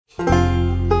Slag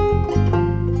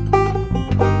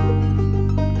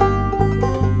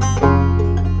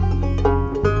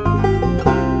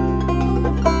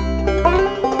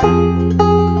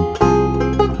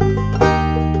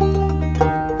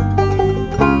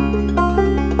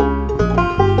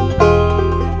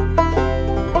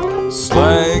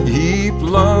heap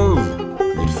love,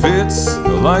 it fits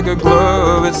like a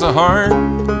glove. It's a heart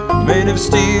made of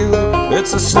steel.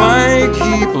 It's a slag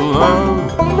heap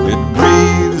love. It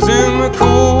breathes in the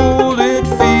cold, it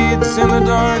feeds in the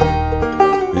dark.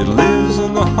 It lives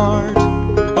in the heart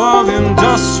of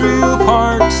industrial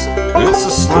parks. It's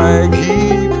a slag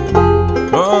heap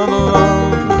of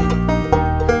love.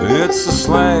 It's a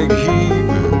slag heap.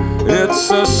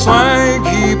 It's a slag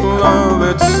heap love.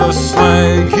 It's a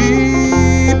slag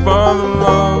heap of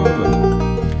love.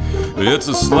 It's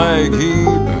a slag heap.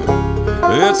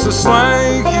 It's a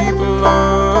slag heap of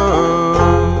love.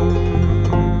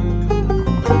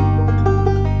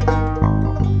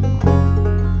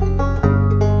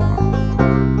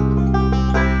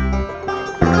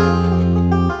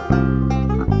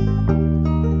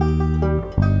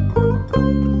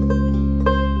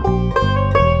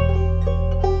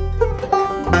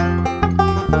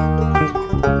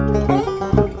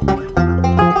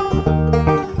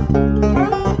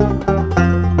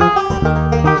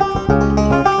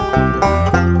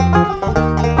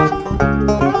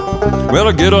 Well,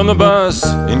 I get on the bus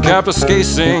in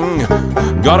Kapuskasing.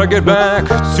 Gotta get back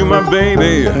to my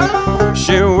baby.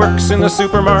 She works in the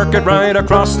supermarket right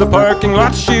across the parking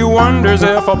lot. She wonders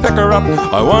if I'll pick her up.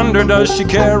 I wonder, does she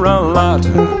care a lot?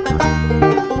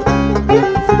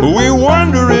 We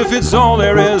wonder if it's all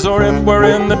there is, or if we're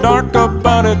in the dark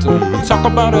about it. Talk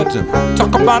about it,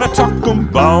 talk about it, talk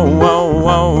about wow, wow,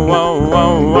 wow, wow,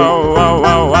 wow, wow, wow,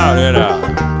 wow, wow.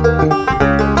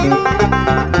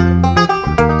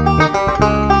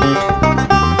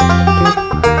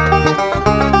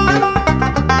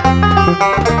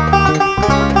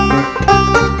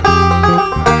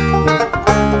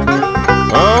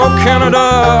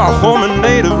 Canada, home and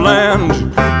native land,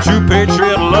 true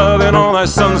patriot love in all thy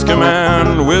sons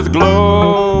command. With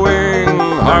glowing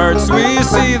hearts we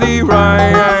see thee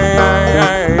rise,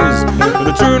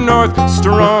 the true north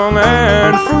strong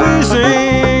and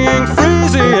freezing,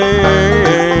 freezing.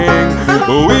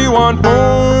 We want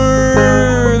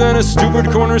more than a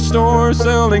stupid corner store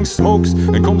selling smokes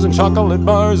and combs and chocolate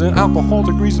bars and alcohol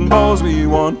to grease and balls. We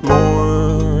want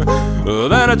more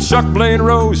than a chuck blade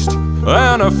roast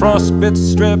and a frostbit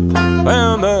strip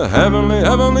and the heavenly,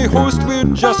 heavenly host. We're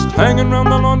just hanging round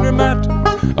the laundromat,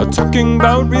 talking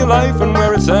about real life and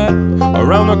where it's at.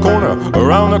 Around the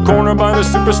corner by the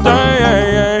super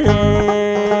stag.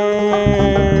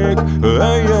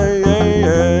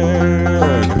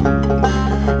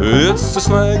 It's a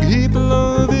slag heap of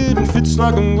love, it fits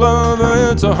like a glove.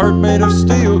 It's a heart made of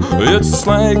steel. It's a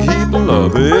slag heap of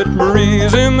love. It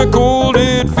breathes in the cold,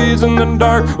 it feeds in the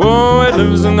dark. Oh, it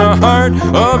lives in the heart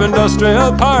of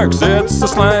industrial parks. It's a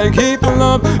slag heap of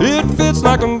love, it fits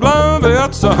like a glove.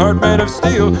 It's a heart made of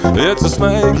steel. It's a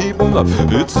slag heap of love.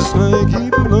 It's a slag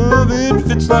heap of love, it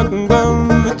fits like a glove.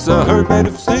 It's a heart made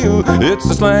of steel. It's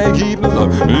a slag heap of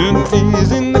love. It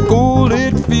feeds in the cold,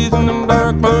 it feeds in the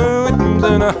dark. Oh, it lives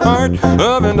in the heart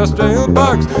of industrial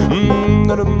parks.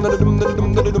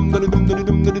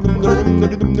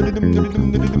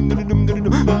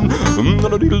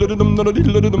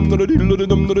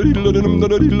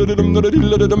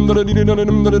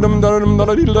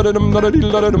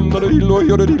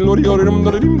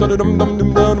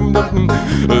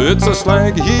 It's a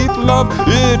slag heap love,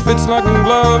 it fits like a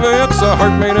glove. It's a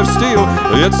heart made of steel.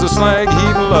 It's a slag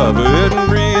heap love. It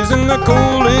breathes in the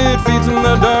cold, it feeds in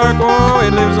the dark. Oh,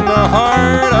 it lives in the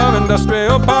heart of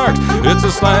industrial parks. It's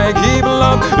a slag heap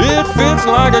love, it fits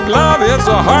like a glove. It's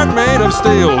a heart made of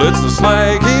steel. It's a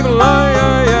slag heap love.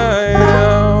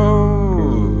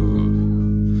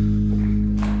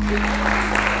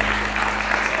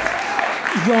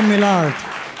 John Millard.